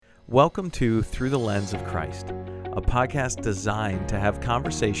Welcome to Through the Lens of Christ, a podcast designed to have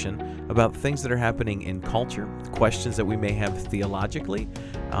conversation about things that are happening in culture, questions that we may have theologically,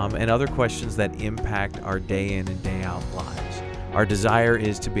 and other questions that impact our day in and day out lives. Our desire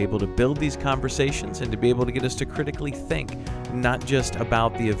is to be able to build these conversations and to be able to get us to critically think, not just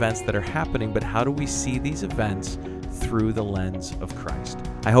about the events that are happening, but how do we see these events through the lens of Christ.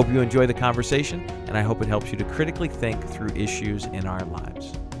 I hope you enjoy the conversation, and I hope it helps you to critically think through issues in our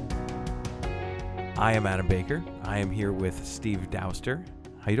lives. I am Adam Baker. I am here with Steve Dauster.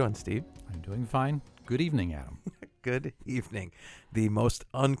 How you doing, Steve? I'm doing fine. Good evening, Adam. Good evening. The most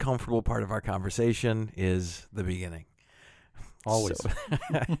uncomfortable part of our conversation is the beginning. Always.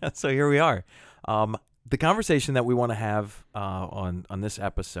 So here we are. The conversation that we want to have on this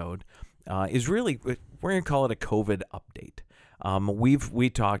episode is really, we're going to call it a COVID update. We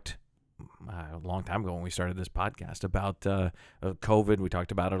talked a long time ago when we started this podcast about COVID. We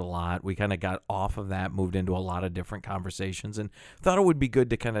talked about it a lot. We kind of got off of that, moved into a lot of different conversations, and thought it would be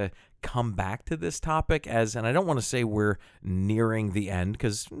good to kind of come back to this topic and I don't want to say we're nearing the end,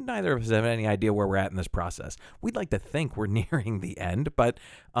 because neither of us have any idea where we're at in this process. We'd like to think we're nearing the end, but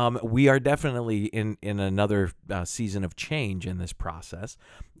we are definitely in another season of change in this process.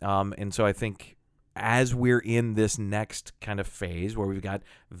 And so I think as we're in this next kind of phase where we've got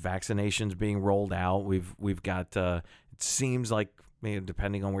vaccinations being rolled out, we've got it seems like,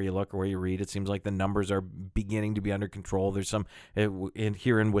 depending on where you look or where you read, it seems like the numbers are beginning to be under control. There's some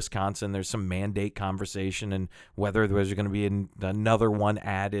here in Wisconsin, there's some mandate conversation and whether there's going to be another one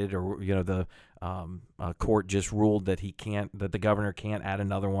added, or the court just ruled that the governor can't add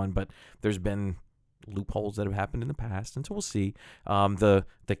another one, but there's been loopholes that have happened in the past, and so we'll see. The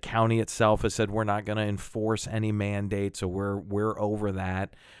county itself has said we're not going to enforce any mandates, so we're over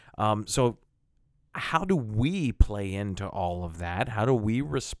that. So how do we play into all of that? How do we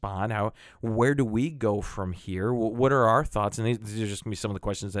respond? Where do we go from here? What are our thoughts? And these are just going to be some of the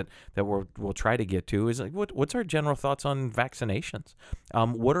questions that we'll try to get to. Is like, what's our general thoughts on vaccinations?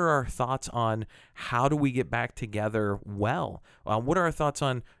 What are our thoughts on how do we get back together well? What are our thoughts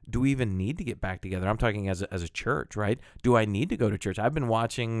on, do we even need to get back together? I'm talking as a church, right? Do I need to go to church? I've been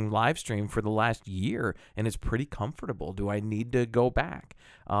watching live stream for the last year, and it's pretty comfortable. Do I need to go back?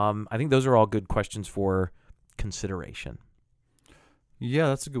 I think those are all good questions for consideration. Yeah,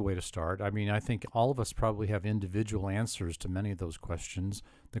 that's a good way to start. I mean, I think all of us probably have individual answers to many of those questions.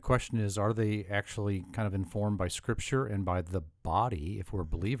 The question is, are they actually kind of informed by Scripture and by the body, if we're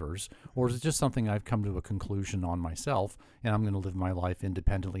believers, or is it just something I've come to a conclusion on myself, and I'm going to live my life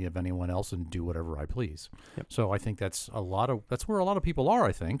independently of anyone else and do whatever I please? Yep. So I think that's where a lot of people are,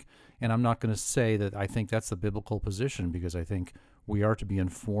 I think, and I'm not going to say that I think that's the biblical position, because I think we are to be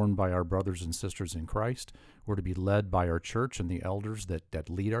informed by our brothers and sisters in Christ. We're to be led by our church and the elders that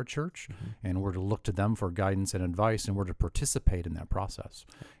lead our church, and we're to look to them for guidance and advice, and we're to participate in that process.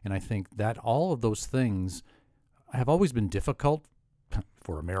 And I think that all of those things have always been difficult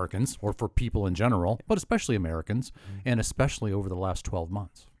for Americans, or for people in general, but especially Americans, and especially over the last 12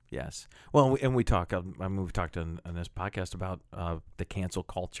 months. Yes. Well, and we've talked on this podcast about the cancel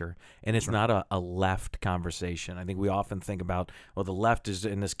culture, and it's not a left conversation. I think we often think about, the left is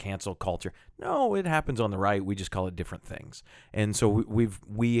in this cancel culture. No, it happens on the right. We just call it different things. And so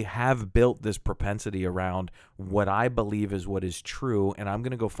we have built this propensity around what I believe is what is true, and I'm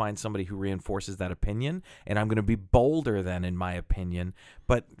going to go find somebody who reinforces that opinion, and I'm going to be bolder than in my opinion.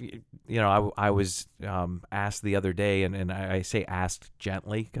 But I was asked the other day, and I say asked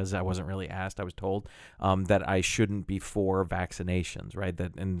gently because I wasn't really asked. I was told that I shouldn't be for vaccinations, right?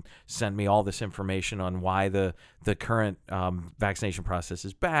 And sent me all this information on why the current vaccination process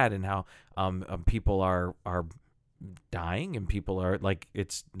is bad, and how people are dying, and people are like,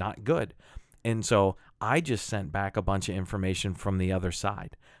 it's not good. And so I just sent back a bunch of information from the other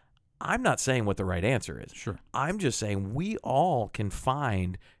side. I'm not saying what the right answer is. Sure. I'm just saying we all can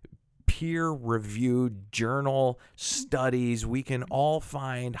find peer-reviewed journal studies. We can all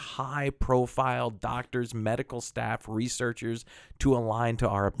find high-profile doctors, medical staff, researchers to align to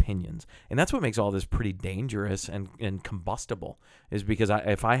our opinions. And that's what makes all this pretty dangerous and combustible, is because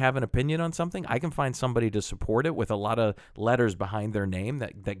if I have an opinion on something, I can find somebody to support it with a lot of letters behind their name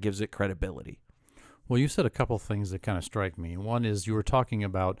that gives it credibility. Well, you said a couple things that kind of strike me. One is you were talking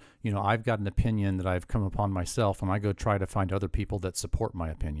about, I've got an opinion that I've come upon myself, and I go try to find other people that support my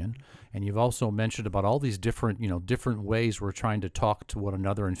opinion. And you've also mentioned about all these different ways we're trying to talk to one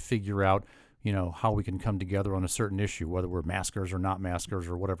another and figure out, how we can come together on a certain issue, whether we're maskers or not maskers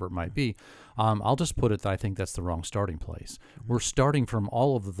or whatever it might be. I'll just put it that I think that's the wrong starting place. We're starting from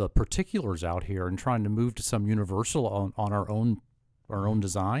all of the particulars out here and trying to move to some universal on our own our own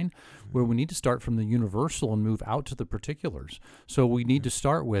design, where we need to start from the universal and move out to the particulars. So we need to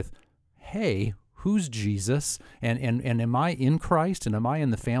start with, hey, who's Jesus? And am I in Christ? And am I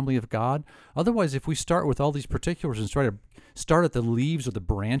in the family of God? Otherwise, if we start with all these particulars and try to start at the leaves or the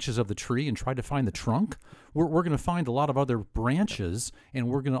branches of the tree and try to find the trunk, we're going to find a lot of other branches, and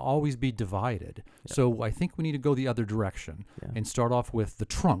we're going to always be divided. Yeah. So I think we need to go the other direction and start off with the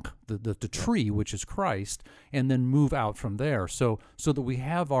trunk, the tree, which is Christ, and then move out from there. So that we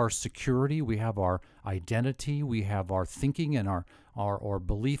have our security, we have our identity, we have our thinking and our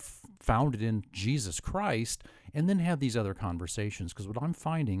belief founded in Jesus Christ, and then have these other conversations. Because what I'm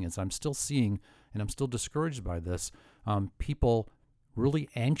finding is I'm still seeing, and I'm still discouraged by this, people really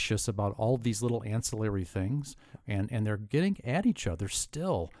anxious about all these little ancillary things, and they're getting at each other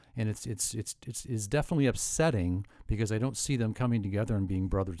still, and it's definitely upsetting, because I don't see them coming together and being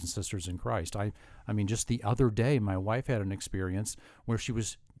brothers and sisters in Christ. I mean, just the other day, my wife had an experience where she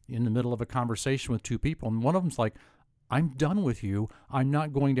was in the middle of a conversation with two people, and one of them's like, I'm done with you. I'm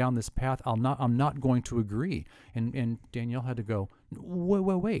not going down this path. I'm not going to agree. And Danielle had to go,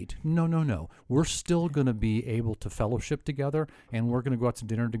 wait. No. We're still going to be able to fellowship together, and we're going to go out to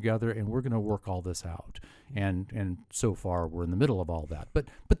dinner together, and we're going to work all this out. And so far, we're in the middle of all that. But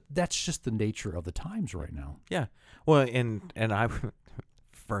that's just the nature of the times right now. Yeah. Well, and I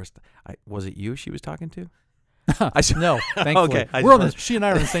first, was it you she was talking to? No, thankfully. Okay, she and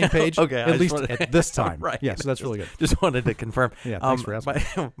I are on the same page, okay, at least at this time. Right. Yeah, so that's really good. Just wanted to confirm. Yeah, thanks for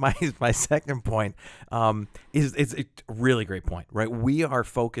asking. My second point is it's a really great point, right? We are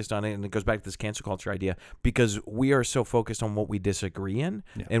focused on it, and it goes back to this cancel culture idea, because we are so focused on what we disagree in,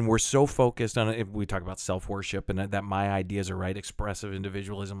 and we're so focused on it. We talk about self-worship and that my ideas are right, expressive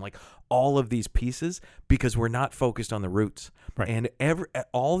individualism, like all of these pieces, because we're not focused on the roots. Right. And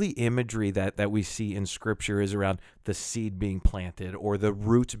all the imagery that we see in Scripture is around the seed being planted or the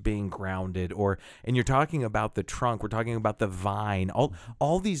roots being grounded, and you're talking about the trunk, we're talking about the vine,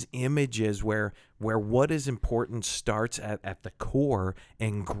 all these images where what is important starts at the core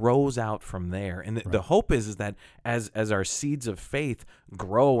and grows out from there. And the hope is that as our seeds of faith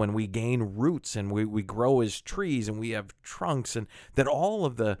grow and we gain roots and we grow as trees and we have trunks, and that all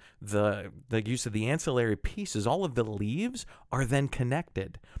of the use of the ancillary pieces, all of the leaves are then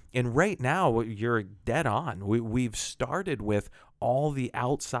connected. And right now, you're dead on. We've started with all the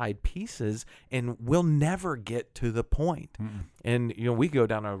outside pieces, and we'll never get to the point. Mm-mm. And we go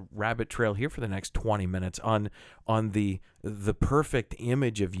down a rabbit trail here for the next 20 minutes on the perfect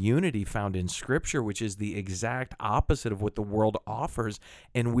image of unity found in Scripture, which is the exact opposite of what the world offers.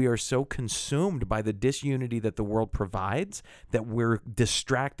 And we are so consumed by the disunity that the world provides that we're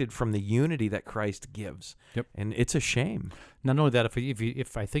distracted from the unity that Christ gives. Yep. And it's a shame. Not only that,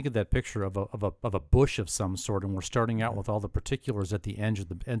 if I think of that picture of a bush of some sort, and we're starting out with all the particulars at the ends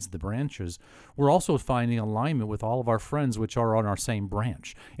of the branches, we're also finding alignment with all of our friends which are on our same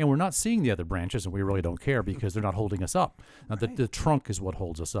branch, and we're not seeing the other branches, and we really don't care because they're not holding us up. Now, the trunk is what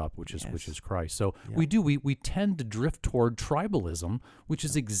holds us up, which is Christ. So we tend to drift toward tribalism, which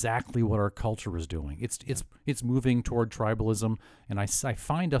is exactly what our culture is doing. It's moving toward tribalism, and I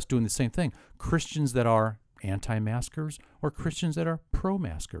find us doing the same thing. Christians that are anti-maskers or Christians that are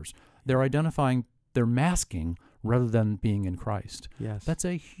pro-maskers. They're masking rather than being in Christ. Yes. That's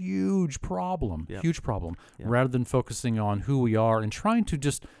a huge problem, huge problem. Yep. Rather than focusing on who we are and trying to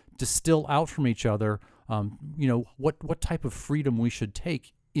just distill out from each other, what type of freedom we should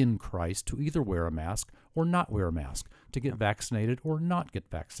take in Christ to either wear a mask or not wear a mask, to get vaccinated or not get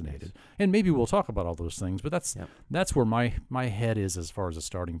vaccinated. And maybe we'll talk about all those things, but that's where my head is as far as a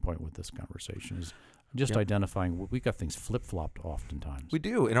starting point with this conversation is just identifying we got things flip-flopped oftentimes. We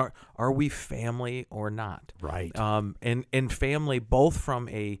do. And are we family or not? Right. And family both from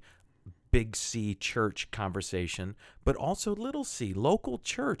a big C church conversation, but also little c, local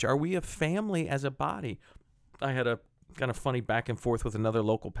church. Are we a family as a body? I had a kind of funny back and forth with another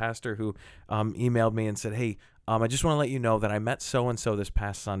local pastor who emailed me and said, hey, I just want to let you know that I met so-and-so this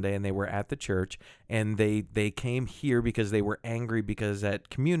past Sunday, and they were at the church, and they came here because they were angry because at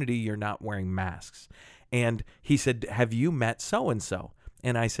community you're not wearing masks. And he said, have you met so-and-so?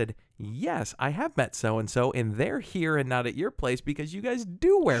 And I said, yes, I have met so-and-so, and they're here and not at your place because you guys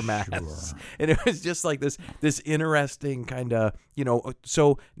do wear masks. Sure. And it was just like this interesting kind of,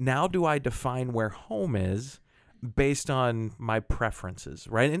 so now do I define where home is based on my preferences,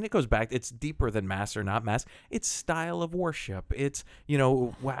 right? And it goes back, it's deeper than mass or not mass. It's style of worship. It's,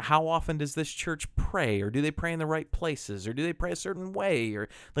 how often does this church pray? Or do they pray in the right places? Or do they pray a certain way? Or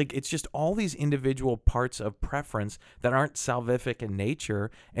like, it's just all these individual parts of preference that aren't salvific in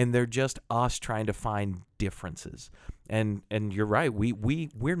nature, and they're just us trying to find differences. And you're right.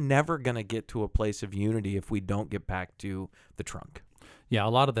 We're never going to get to a place of unity if we don't get back to the trunk. Yeah, a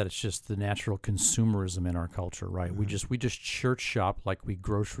lot of that is just the natural consumerism in our culture, right? Mm-hmm. We just church shop like we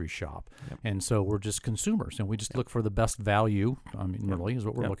grocery shop. Yep. And so we're just consumers, and we just look for the best value, really is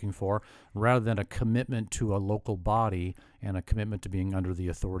what we're looking for, rather than a commitment to a local body and a commitment to being under the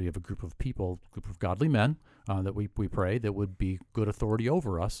authority of a group of people, group of godly men that we pray that would be good authority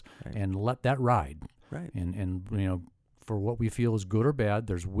over us, and let that ride. Right. And for what we feel is good or bad.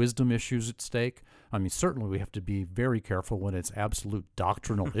 There's wisdom issues at stake. I mean, certainly we have to be very careful when it's absolute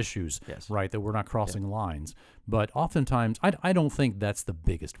doctrinal issues, right, that we're not crossing lines. But oftentimes, I don't think that's the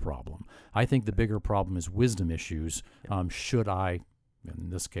biggest problem. I think the bigger problem is wisdom issues. Should I, in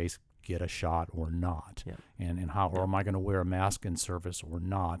this case, get a shot or not? And how, or am I going to wear a mask in service or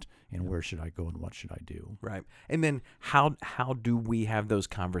not? And where should I go and what should I do? Right. And then how do we have those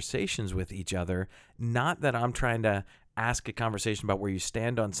conversations with each other? Not that I'm trying to ask a conversation about where you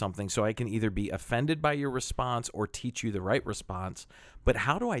stand on something so I can either be offended by your response or teach you the right response, but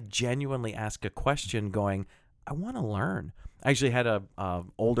how do I genuinely ask a question going, I want to learn? I actually had a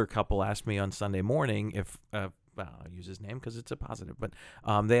older couple ask me on Sunday morning if I'll use his name because it's a positive, but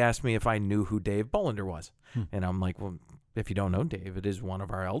they asked me if I knew who Dave Bollinger was. And I'm like, well, if you don't know, David is one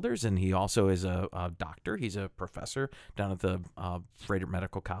of our elders, and he also is a doctor. He's a professor down at the Frederick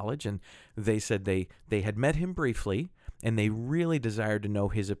Medical College. And they said they had met him briefly, and they really desired to know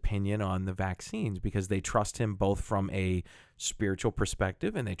his opinion on the vaccines because they trust him both from a spiritual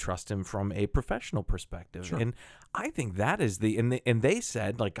perspective and they trust him from a professional perspective. Sure. And I think that is and they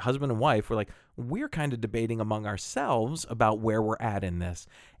said, like husband and wife, were like, we're kind of debating among ourselves about where we're at in this.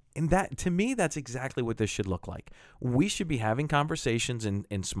 And that, to me, that's exactly what this should look like. We should be having conversations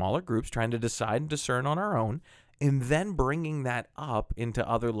in smaller groups, trying to decide and discern on our own, and then bringing that up into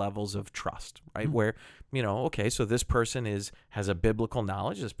other levels of trust, right? Where, okay, so this person has a biblical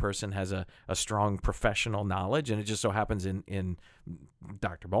knowledge, this person has a strong professional knowledge, and it just so happens in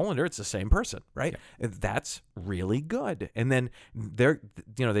Dr. Bollinger, it's the same person, right? That's really good. And then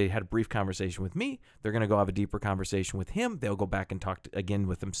they had a brief conversation with me. They're going to go have a deeper conversation with him. They'll go back and talk again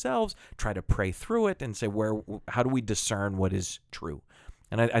with themselves, try to pray through it and say, how do we discern what is true?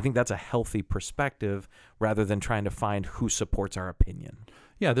 And I think that's a healthy perspective rather than trying to find who supports our opinion.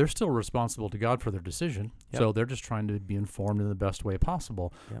 Yeah, they're still responsible to God for their decision. So they're just trying to be informed in the best way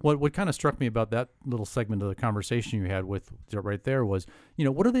possible. What kind of struck me about that little segment of the conversation you had with right there was,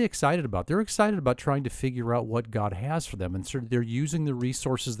 what are they excited about? They're excited about trying to figure out what God has for them. And so they're using the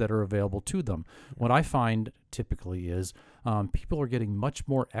resources that are available to them. What I find typically is people are getting much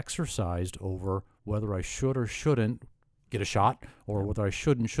more exercised over whether I should or shouldn't get a shot or whether I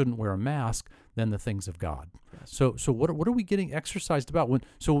should and shouldn't wear a mask than the things of God. So what are we getting exercised about?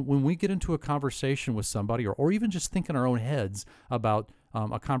 When we get into a conversation with somebody or even just think in our own heads about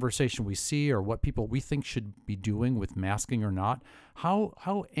a conversation we see or what people we think should be doing with masking or not,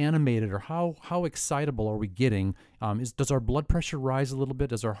 how animated or how excitable are we getting? Does our blood pressure rise a little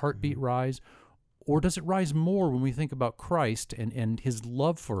bit? Does our heartbeat rise? Or does it rise more when we think about Christ and his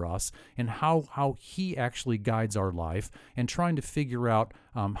love for us and how he actually guides our life and trying to figure out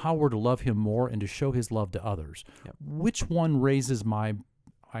how we're to love him more and to show his love to others? Which one raises my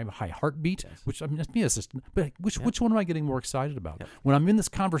high heartbeat? Which, I mean, that's me assistant, but which one am I getting more excited about? When I'm in this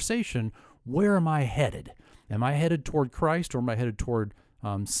conversation, where am I headed? Am I headed toward Christ or am I headed toward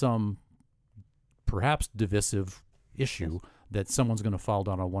some perhaps divisive issue that someone's going to fall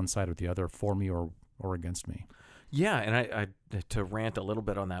down on one side or the other for me or against me? Yeah, and I to rant a little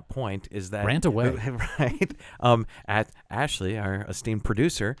bit on that point is that rant away, right? At Ashley, our esteemed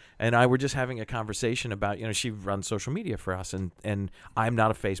producer, and I were just having a conversation about, she runs social media for us, and I'm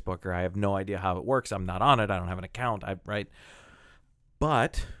not a Facebooker. I have no idea how it works. I'm not on it. I don't have an account.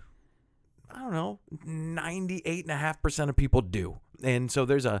 But I don't know, 98.5% of people do. And so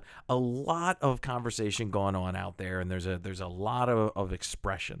there's a lot of conversation going on out there, and there's a lot of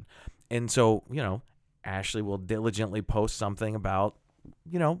expression. And so, Ashley will diligently post something about,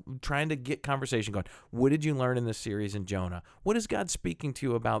 trying to get conversation going. What did you learn in this series in Jonah? What is God speaking to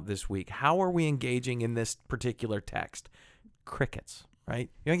you about this week? How are we engaging in this particular text? Crickets, right?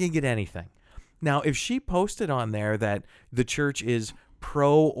 You're not going to get anything. Now, if she posted on there that the church is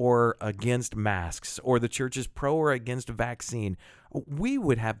pro or against masks, or the church is pro or against vaccine, we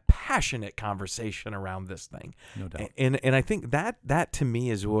would have passionate conversation around this thing. No doubt. And I think that to me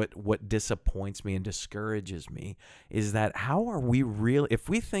is what disappoints me and discourages me, is that how are we really, if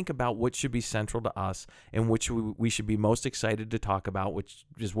we think about what should be central to us and which we should be most excited to talk about, which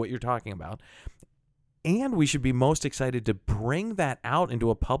is what you're talking about, and we should be most excited to bring that out into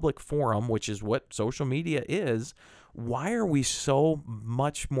a public forum, which is what social media is, why are we so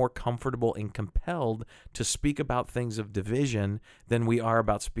much more comfortable and compelled to speak about things of division than we are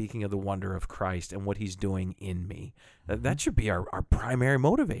about speaking of the wonder of Christ and what he's doing in me? That should be our primary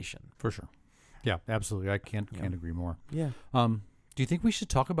motivation. For sure. Yeah, absolutely. I can't agree more. Yeah. Do you think we should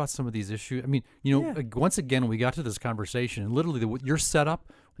talk about some of these issues? I mean, once again, we got to this conversation, and literally your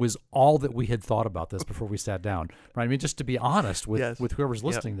setup was all that we had thought about this before we sat down, right? I mean, just to be honest with whoever's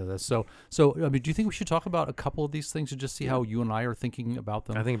listening to this. So I mean, do you think we should talk about a couple of these things to just see how you and I are thinking about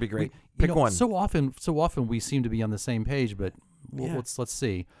them? I think it'd be great. Pick one. So often we seem to be on the same page, but let's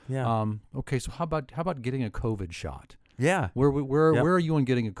see. Yeah. Okay. So how about getting a COVID shot? Yeah. Where are you on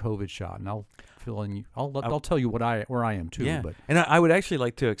getting a COVID shot? And I'll fill in. I'll tell you where I am too. Yeah. But and I would actually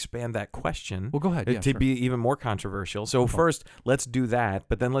like to expand that question. Well, go ahead. Yeah, to sure. be even more controversial. So first, let's do that,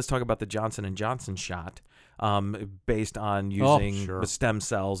 but then let's talk about the Johnson & Johnson shot, based on using the stem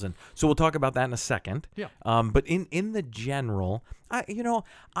cells, and so we'll talk about that in a second. Yeah. But in the general,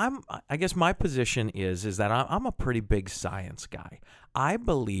 I guess my position is that I'm a pretty big science guy. I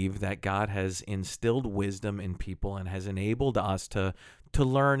believe that God has instilled wisdom in people and has enabled us to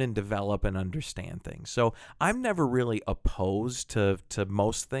learn and develop and understand things. So I'm never really opposed to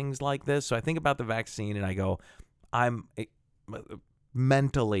most things like this. So I think about the vaccine and I go, I'm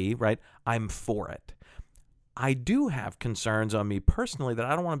mentally, right, I'm for it. I do have concerns on me personally that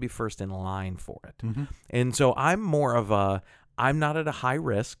I don't want to be first in line for it. Mm-hmm. And so I'm more of I'm not at a high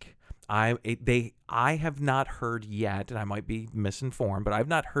risk. I have not heard yet, and I might be misinformed, but I've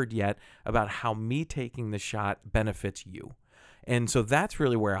not heard yet about how me taking the shot benefits you. And so that's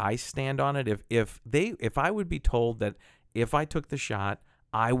really where I stand on it. If I would be told that if I took the shot,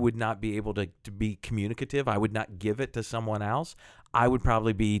 I would not be able to be communicative, I would not give it to someone else, I would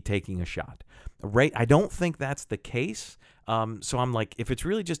probably be taking a shot. Right? I don't think that's the case. So I'm like, if it's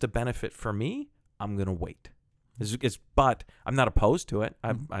really just a benefit for me, I'm going to wait. But I'm not opposed to it.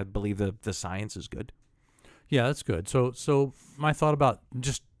 I believe the science is good. Yeah, that's good. So my thought about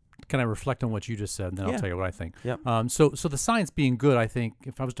just can I reflect on what you just said, and then I'll tell you what I think. Yep. So the science being good, I think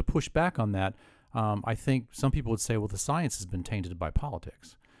if I was to push back on that, I think some people would say, well, the science has been tainted by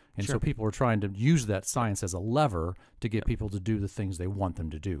politics. And so people are trying to use that science as a lever to get people to do the things they want them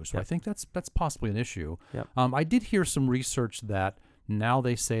to do. So I think that's possibly an issue. Yep. I did hear some research that now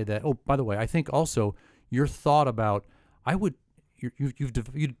they say that, oh, by the way, I think also your thought about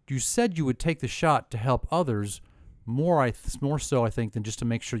you said you would take the shot to help others more so I think than just to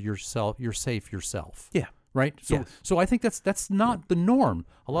make sure you're safe yourself. Yeah. Right. So I think that's not the norm.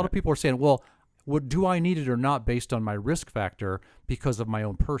 A lot of people are saying, well, do I need it or not based on my risk factor because of my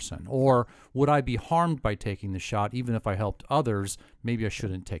own person? Or would I be harmed by taking the shot even if I helped others? Maybe I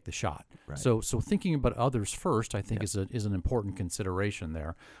shouldn't take the shot. Right. So thinking about others first, I think is an important consideration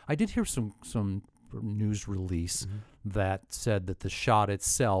there. I did hear some news release that said that the shot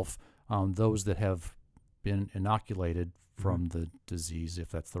itself, those that have been inoculated from the disease,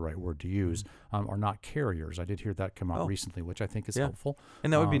 if that's the right word to use, are not carriers. I did hear that come out recently, which I think is helpful.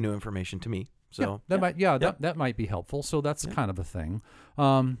 And that would be new information to me. So that might be helpful. So that's kind of a thing.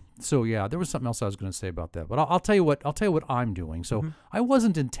 There was something else I was going to say about that, but I'll tell you what I'm doing. So I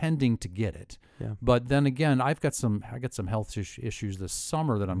wasn't intending to get it, but then again, I got some health issues this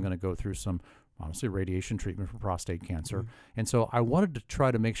summer that I'm going to go through some. Honestly, radiation treatment for prostate cancer. And so I wanted to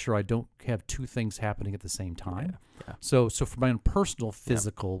try to make sure I don't have two things happening at the same time. Yeah. So for my own personal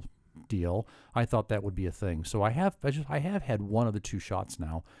physical deal, I thought that would be a thing. So I have had one of the two shots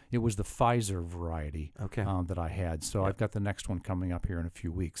now. It was the Pfizer variety that I had. So I've got the next one coming up here in a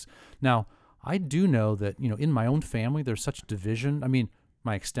few weeks. Now, I do know that, in my own family, there's such division. I mean,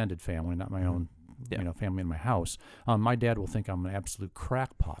 my extended family, not my own family in my house. My dad will think I'm an absolute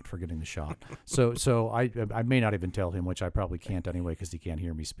crackpot for getting the shot. So I may not even tell him, which I probably can't anyway because he can't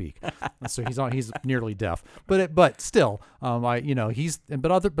hear me speak. So he's nearly deaf. But still,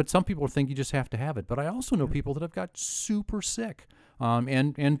 but some people think you just have to have it. But I also know people that have got super sick.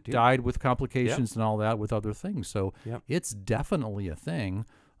 And died with complications and all that with other things. So it's definitely a thing.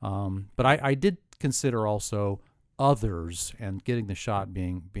 But I did consider also others and getting the shot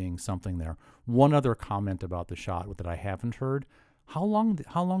being something there. One other comment about the shot that I haven't heard: how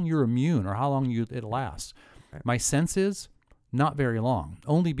long you're immune or how long it lasts. Right. My sense is not very long,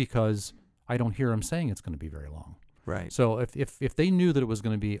 only because I don't hear them saying it's going to be very long. Right. So if they knew that it was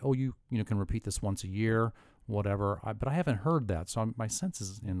going to be, you can repeat this once a year, whatever, but I haven't heard that. So my sense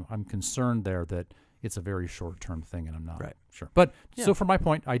is, and I'm concerned there that it's a very short-term thing, and I'm not sure. But so for my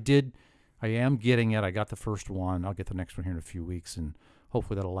point, I am getting it. I got the first one. I'll get the next one here in a few weeks, and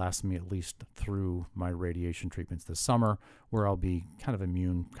hopefully that'll last me at least through my radiation treatments this summer, where I'll be kind of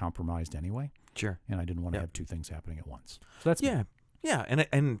immune compromised anyway. Sure. And I didn't want to have two things happening at once. So that's yeah,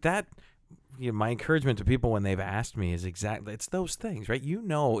 and that. My encouragement to people when they've asked me is exactly, it's those things, right?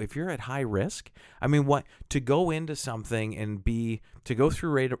 If you're at high risk, I mean, to go into something and to go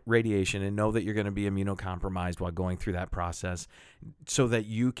through radiation and know that you're going to be immunocompromised while going through that process, so that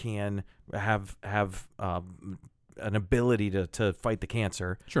you can have an ability to fight the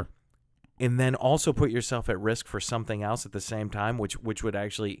cancer. Sure. And then also put yourself at risk for something else at the same time, which would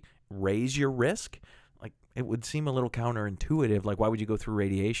actually raise your risk. Like, it would seem a little counterintuitive. Like, why would you go through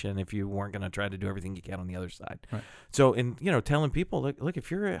radiation if you weren't going to try to do everything you can on the other side? Right. So, telling people, look,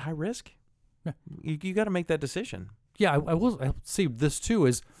 if you're at high risk, you got to make that decision. Yeah, I will see this too.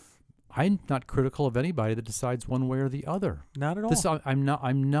 Is I'm not critical of anybody that decides one way or the other. Not at all. I'm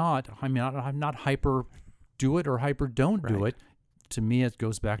not hyper do it or hyper don't do it. To me, it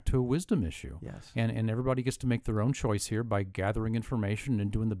goes back to a wisdom issue. Yes. And everybody gets to make their own choice here by gathering information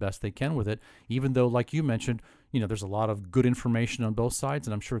and doing the best they can with it, even though, like you mentioned, there's a lot of good information on both sides,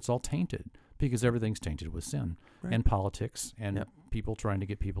 and I'm sure it's all tainted because everything's tainted with sin and politics and people trying to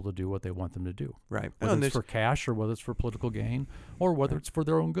get people to do what they want them to do. Right. Whether it's for cash or whether it's for political gain or whether it's for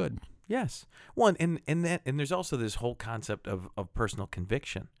their own good. Yes. Well, and there's also this whole concept of personal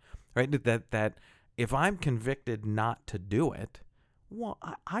conviction, right? That if I'm convicted not to do it, well,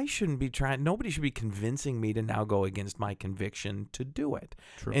 I shouldn't be nobody should be convincing me to now go against my conviction to do it.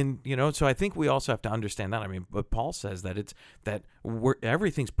 True. And, so I think we also have to understand that. I mean, but Paul says that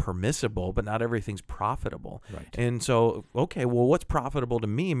everything's permissible, but not everything's profitable. Right. And so, okay, well, what's profitable to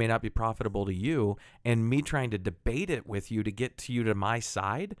me may not be profitable to you, and me trying to debate it with you to get you to my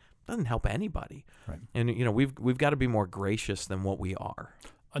side doesn't help anybody. Right. And, we've got to be more gracious than what we are.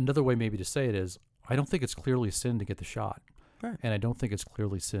 Another way maybe to say it is, I don't think it's clearly sin to get the shot. Right. And I don't think it's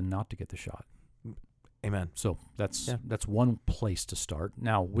clearly sin not to get the shot. Amen. So that's one place to start.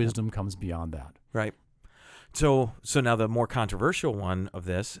 Now, wisdom comes beyond that. Right. So now the more controversial one of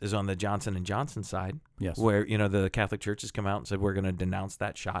this is on the Johnson & Johnson side. Yes. Where, the Catholic Church has come out and said we're going to denounce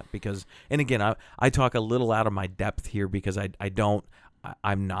that shot because, and again, I talk a little out of my depth here because I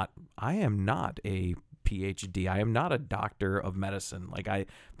am not a PhD. I am not a doctor of medicine.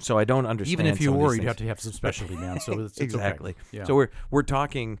 So I don't understand. Even if you were, you'd have to have some specialty, man. So it's exactly. Okay. Yeah. So we're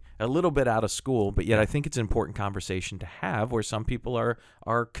talking a little bit out of school, but yet I think it's an important conversation to have where some people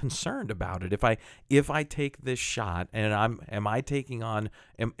are concerned about it. If I take this shot and am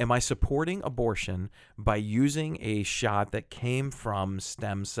I supporting abortion by using a shot that came from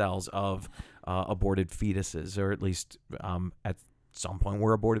stem cells of aborted fetuses, or at least at some point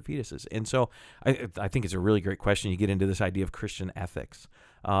were aborted fetuses? And so I think it's a really great question. You get into this idea of Christian ethics,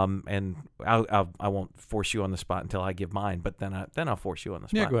 and I won't force you on the spot until I give mine, but then I'll force you on the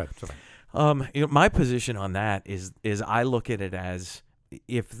spot. Yeah, go ahead. My position on that is I look at it as,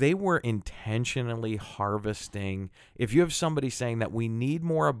 if they were intentionally harvesting, if you have somebody saying that we need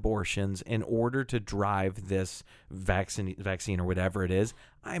more abortions in order to drive this vaccine or whatever it is,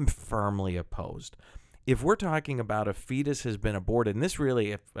 I'm firmly opposed. If we're talking about a fetus has been aborted, and this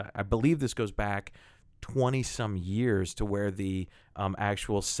really, I believe this goes back 20-some years to where the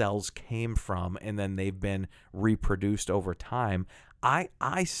actual cells came from, and then they've been reproduced over time,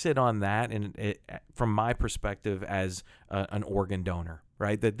 I sit on that, and from my perspective as an organ donor,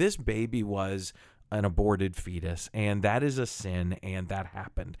 right? That this baby was an aborted fetus, and that is a sin, and that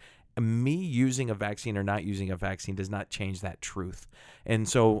happened. Me using a vaccine or not using a vaccine does not change that truth. And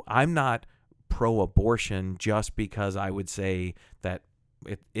so I'm not pro-abortion just because I would say that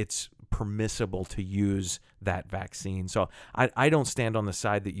it's permissible to use that vaccine. So I don't stand on the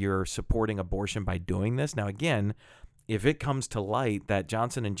side that you're supporting abortion by doing this. Now, again, if it comes to light that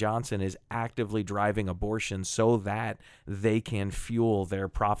Johnson & Johnson is actively driving abortion so that they can fuel their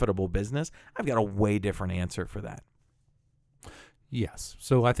profitable business, I've got a way different answer for that. Yes.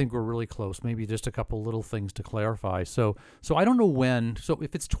 So I think we're really close. Maybe just a couple little things to clarify. So I don't know when. So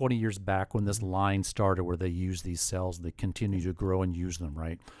if it's 20 years back when this line started where they use these cells, they continue to grow and use them,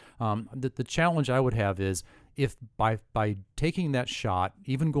 right? The challenge I would have is if by taking that shot,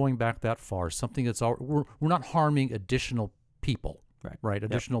 even going back that far, something that's we're not harming additional people. Right.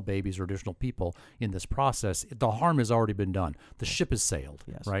 Additional babies or additional people in this process. The harm has already been done. The ship has sailed.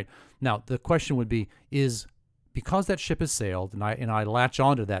 Yes. Right. Now, the question would be, is because that ship has sailed, and I latch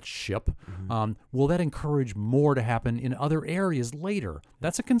onto that ship, will that encourage more to happen in other areas later?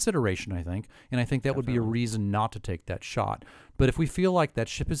 That's a consideration, I think, and I think that would be a reason not to take that shot. But if we feel like that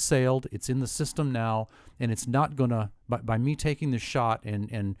ship has sailed, it's in the system now, and it's not going to, by me taking the shot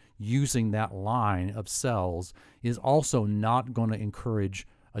and using that line of cells, is also not going to encourage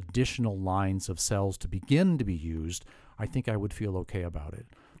additional lines of cells to begin to be used, I think I would feel okay about it.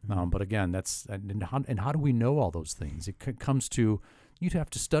 But again, and how do we know all those things? It comes to, you'd have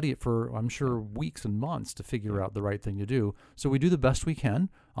to study it for, I'm sure, weeks and months to figure out the right thing to do. So we do the best we can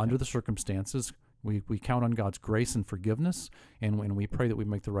under the circumstances. We count on God's grace and forgiveness, and we pray that we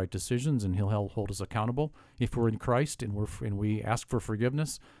make the right decisions, and He'll hold us accountable. If we're in Christ and we ask for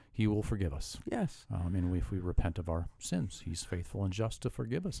forgiveness, He will forgive us. Yes. And if we repent of our sins, He's faithful and just to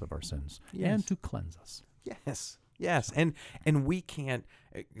forgive us of our sins and to cleanse us. Yes. Yes, and we can't.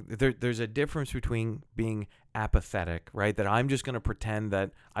 There's a difference between being apathetic, right? That I'm just going to pretend that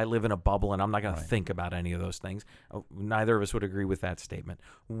I live in a bubble and I'm not going to think about any of those things. Neither of us would agree with that statement.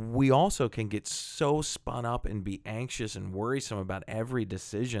 We also can get so spun up and be anxious and worrisome about every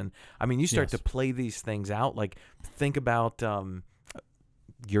decision. I mean, you start to play these things out. Like, think about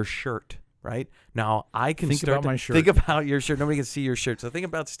your shirt. Right now, I can think about my shirt. Think about your shirt. Nobody can see your shirt, so think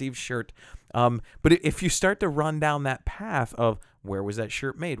about Steve's shirt. But if you start to run down that path of where was that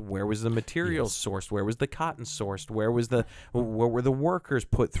shirt made, where was the material sourced, where was the cotton sourced, where were the workers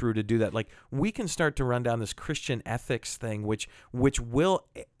put through to do that? Like, we can start to run down this Christian ethics thing, which will,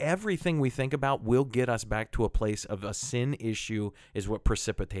 everything we think about will get us back to a place of a sin issue is what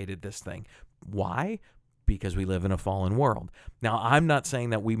precipitated this thing. Why? Because we live in a fallen world. Now, I'm not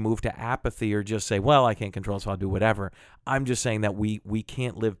saying that we move to apathy or just say, well, I can't control it, so I'll do whatever. I'm just saying that we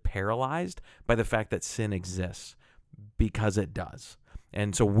can't live paralyzed by the fact that sin exists, because it does.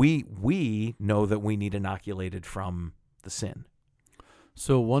 And so we know that we need inoculated from the sin.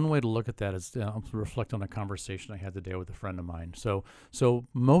 So one way to look at that is to reflect on a conversation I had today with a friend of mine. So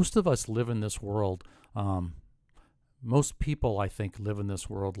most of us live in this world. Most people, I think, live in this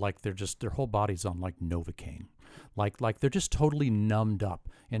world like their whole body's on like Novocaine, like they're just totally numbed up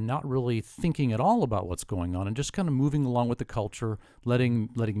and not really thinking at all about what's going on, and just kind of moving along with the culture, letting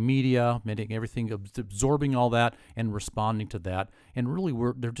media, letting everything, absorbing all that and responding to that, and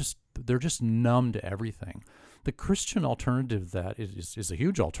really they're just numb to everything. The Christian alternative to that is a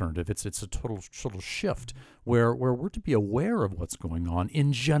huge alternative. It's a total shift where we're to be aware of what's going on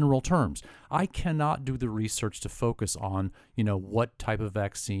in general terms. I cannot do the research to focus on, what type of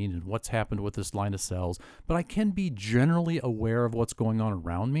vaccine and what's happened with this line of cells, but I can be generally aware of what's going on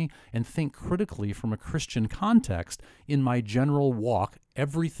around me and think critically from a Christian context in my general walk,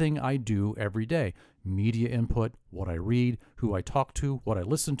 everything I do every day. Media input, what I read, who I talk to, what I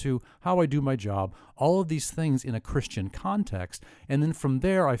listen to, how I do my job, all of these things in a Christian context. And then from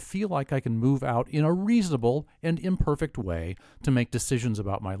there, I feel like I can move out in a reasonable and imperfect way to make decisions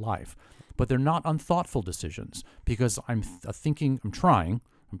about my life. But they're not unthoughtful decisions, because I'm trying,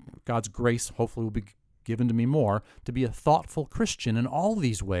 God's grace hopefully will be given to me more, to be a thoughtful Christian in all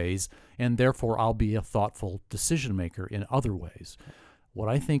these ways, and therefore I'll be a thoughtful decision maker in other ways. What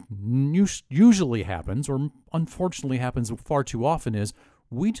I think usually happens, or unfortunately happens far too often, is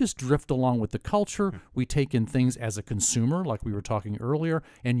we just drift along with the culture. We take in things as a consumer, like we were talking earlier,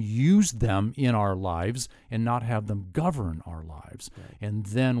 and use them in our lives and not have them govern our lives. Right. And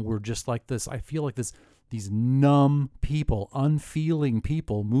then we're just like this. I feel like these numb people, unfeeling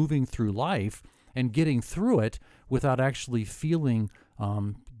people moving through life and getting through it without actually feeling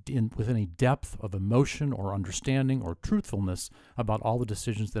with any depth of emotion or understanding or truthfulness about all the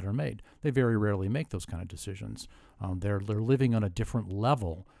decisions that are made. They very rarely make those kind of decisions. They're living on a different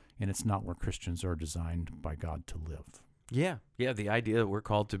level, and it's not where Christians are designed by God to live. Yeah. The idea that we're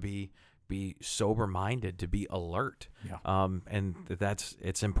called to be sober-minded, to be alert. Yeah. And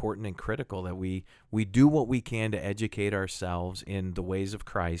it's important and critical that we do what we can to educate ourselves in the ways of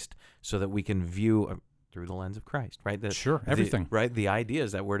Christ so that we can view through the lens of Christ, right? Everything. Right? The idea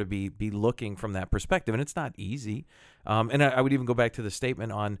is that we're to be looking from that perspective, and it's not easy. And I would even go back to the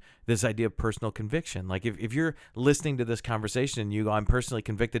statement on this idea of personal conviction. Like, if you're listening to this conversation and you go, I'm personally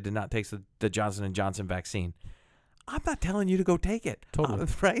convicted to not take the Johnson & Johnson vaccine, I'm not telling you to go take it. Totally.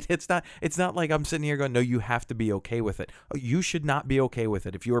 Right? It's not like I'm sitting here going, no, you have to be okay with it. You should not be okay with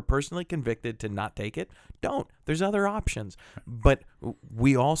it. If you are personally convicted to not take it, don't. There's other options. But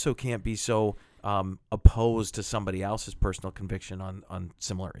we also can't be so opposed to somebody else's personal conviction on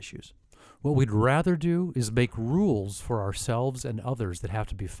similar issues. What we'd rather do is make rules for ourselves and others that have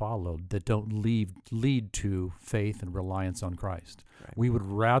to be followed, that don't lead to faith and reliance on Christ. Right. We would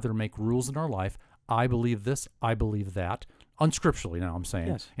rather make rules in our life. I believe this, I believe that. Unscripturally now, I'm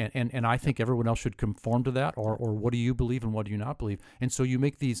saying. Yes. And I think everyone else should conform to that, or what do you believe and what do you not believe? And so you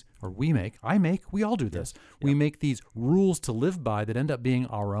make these, or we all do this. Yes. We make these rules to live by that end up being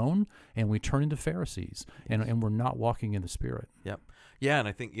our own, and we turn into Pharisees, and we're not walking in the Spirit. Yep. Yeah, and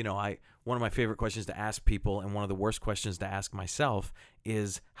I think, one of my favorite questions to ask people, and one of the worst questions to ask myself,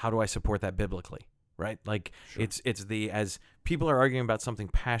 is how do I support that biblically? Right? Like, Sure. it's as people are arguing about something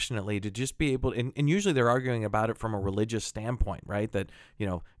passionately, to just be able, and usually they're arguing about it from a religious standpoint, right? That,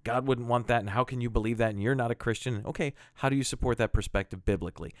 God wouldn't want that, and how can you believe that, and you're not a Christian? Okay, how do you support that perspective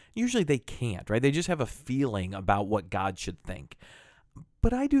biblically? Usually they can't, right? They just have a feeling about what God should think.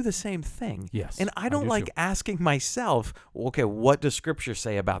 But I do the same thing. Yes, And I don't like asking myself, okay, what does Scripture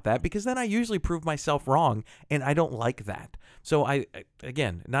say about that? Because then I usually prove myself wrong, and I don't like that. So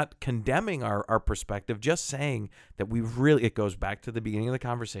again, not condemning our perspective, just saying that it goes back to the beginning of the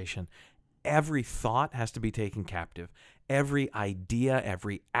conversation. Every thought has to be taken captive. Every idea,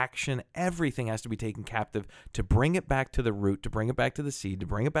 every action, everything has to be taken captive to bring it back to the root, to bring it back to the seed, to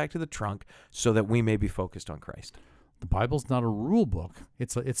bring it back to the trunk, so that we may be focused on Christ. The Bible's not a rule book.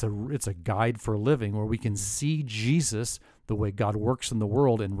 It's a guide for living where we can see Jesus, the way God works in the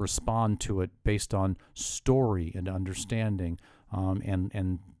world, and respond to it based on story and understanding,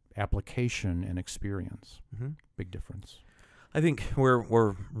 and application and experience. Mm-hmm. Big difference. I think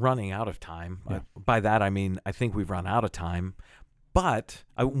we're running out of time. Yeah. By that I mean I think we've run out of time. But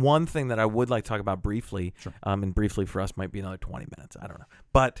one thing that I would like to talk about briefly, Sure. And briefly for us might be another 20 minutes. I don't know.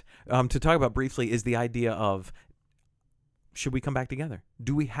 But to talk about briefly is the idea of, should we come back together?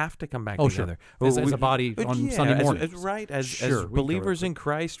 Do we have to come back together? Sure. As a body on Sunday morning. As believers in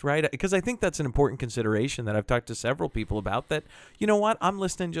Christ, right? Because I think that's an important consideration that I've talked to several people about, that, you know what, I'm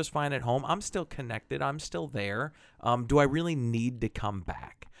listening just fine at home. I'm still connected. I'm still there. Do I really need to come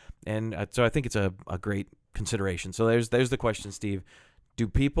back? And so I think it's a great consideration. So there's the question, Steve. Do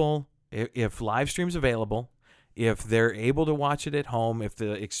people, if live stream's available, if they're able to watch it at home, if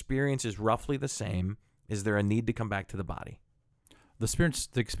the experience is roughly the same, is there a need to come back to the body? The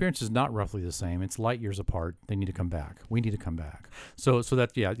experience is not roughly the same. It's light years apart. They need to come back. We need to come back. So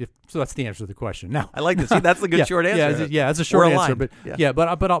that's the answer to the question. Now, I like to see that's the good short answer. It's a short answer. But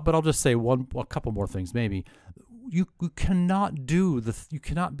but I'll just say a couple more things. Maybe you cannot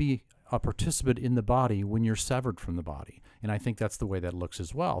be a participant in the body when you're severed from the body. And I think that's the way that looks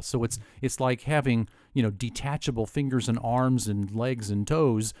as well. So it's like having, detachable fingers and arms and legs and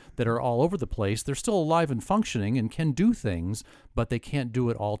toes that are all over the place. They're still alive and functioning and can do things, but they can't do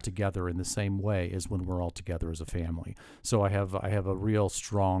it all together in the same way as when we're all together as a family. So I have a real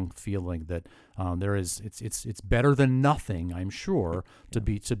strong feeling that it's better than nothing, I'm sure, to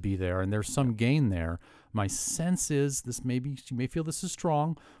be there, and there's some gain there. My sense is you may feel this is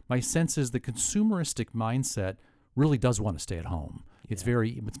strong. My sense is the consumeristic mindset really does want to stay at home. It's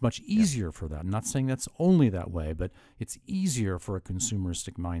much easier for that. I'm not saying that's only that way, but it's easier for a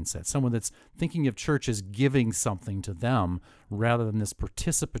consumeristic mindset. Someone that's thinking of church as giving something to them rather than this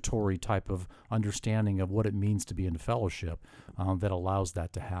participatory type of understanding of what it means to be in fellowship that allows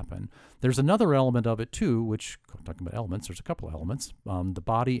that to happen. There's another element of it too, which, talking about elements, there's a couple of elements, the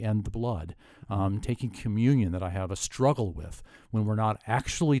body and the blood. Taking communion that I have a struggle with when we're not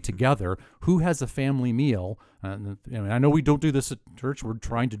actually together. Who has a family meal? I know we don't do this at church. We're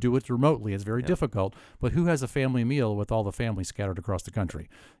trying to do it remotely. It's very difficult. But who has a family meal with all the families scattered across the country?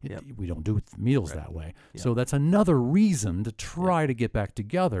 We don't do meals that way. Yep. So that's another reason to try to get back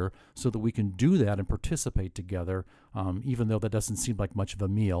together so that we can do that and participate together, even though that doesn't seem like much of a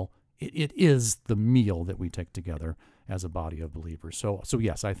meal. It is the meal that we take together as a body of believers. So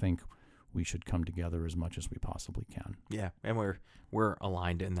yes, I think we should come together as much as we possibly can. Yeah, and we're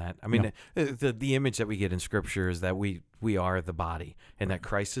aligned in that. I mean, the image that we get in Scripture is that we are the body, and that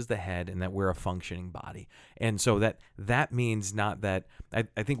Christ is the head, and that we're a functioning body. And so that means not that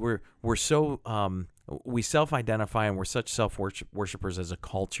I think we're so we self-identify and we're such self-worshipers as a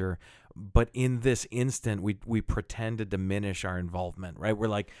culture, but in this instant we pretend to diminish our involvement, right? We're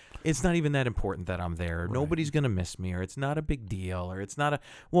like, it's not even that important that I'm there. Right. Nobody's going to miss me, or it's not a big deal, or it's not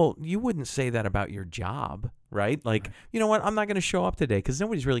well, you wouldn't say that about your job, right? Like, you know what? I'm not going to show up today because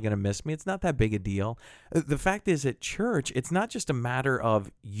nobody's really going to miss me. It's not that big a deal. The fact is, at church, it's not just a matter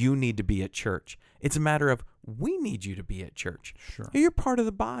of you need to be at church. It's a matter of we need you to be at church. Sure. You're part of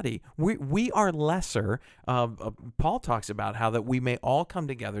the body. We are lesser. Paul talks about how that we may all come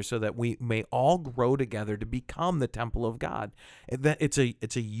together so that we may all grow together to become the temple of God. That it's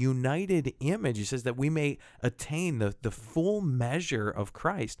a united image. He says that we may attain the full measure of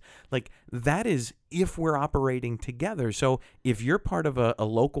Christ. Like, that is if we're operating together. So if you're part of a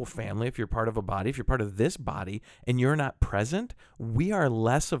local family, if you're part of a body, if you're part of this body and you're not present, we are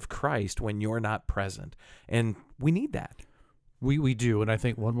less of Christ when you're not present. And we need that. We do. And I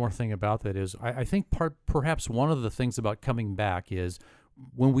think one more thing about that is I think perhaps one of the things about coming back is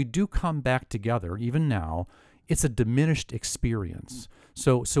when we do come back together, even now, it's a diminished experience.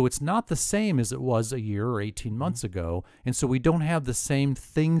 So it's not the same as it was a year or 18 months ago. And so we don't have the same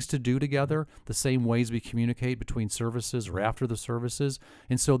things to do together, the same ways we communicate between services or after the services.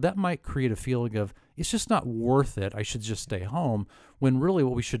 And so that might create a feeling of, it's just not worth it, I should just stay home, when really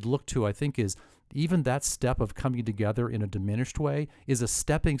what we should look to, I think, is even that step of coming together in a diminished way is a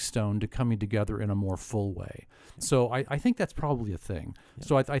stepping stone to coming together in a more full way. So I think that's probably a thing. Yeah.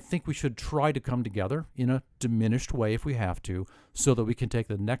 So I think we should try to come together in a diminished way if we have to, so that we can take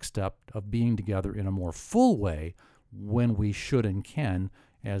the next step of being together in a more full way when we should and can,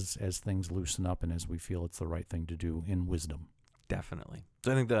 as things loosen up and as we feel it's the right thing to do in wisdom. Definitely.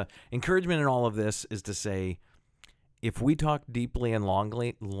 So I think the encouragement in all of this is to say, if we talk deeply and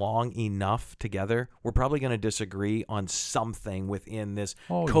long enough together, we're probably going to disagree on something within this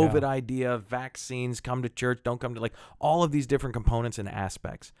COVID idea, vaccines, come to church, don't come to, like, all of these different components and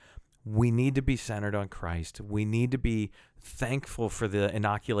aspects. We need to be centered on Christ. We need to be thankful for the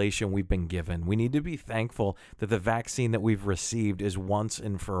inoculation we've been given. We need to be thankful that the vaccine that we've received is once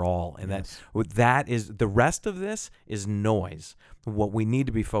and for all. And that is, the rest of this is noise. What we need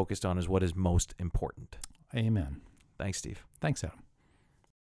to be focused on is what is most important. Amen. Thanks, Steve. Thanks, Adam.